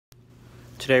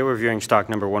Today we're reviewing stock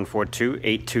number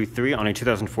 142823 on a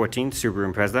 2014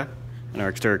 Subaru Impreza, and our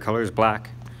exterior color is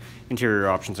black. Interior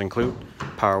options include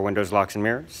power windows, locks and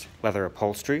mirrors, leather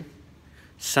upholstery,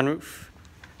 sunroof,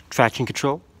 traction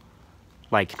control,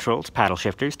 light controls, paddle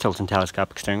shifters, tilt and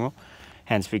telescopic steering wheel,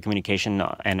 hands-free communication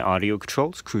and audio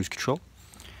controls, cruise control,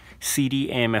 CD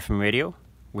AM/FM radio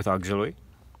with auxiliary,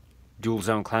 dual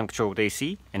zone climate control with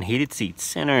AC, and heated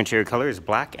seats. And our interior color is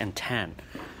black and tan.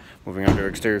 Moving on to our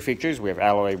exterior features, we have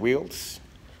alloy wheels,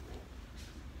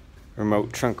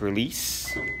 remote trunk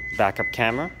release, backup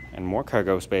camera, and more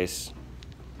cargo space.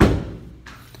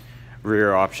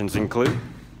 Rear options include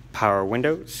power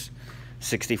windows,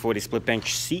 60/40 split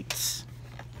bench seats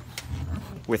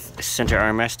with center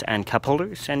armrest and cup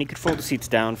holders, and you could fold the seats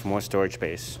down for more storage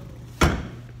space.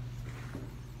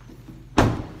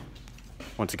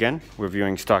 Once again, we're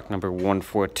viewing stock number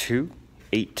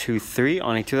 142823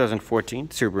 on a 2014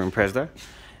 Subaru Impreza,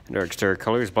 and our exterior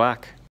color is black.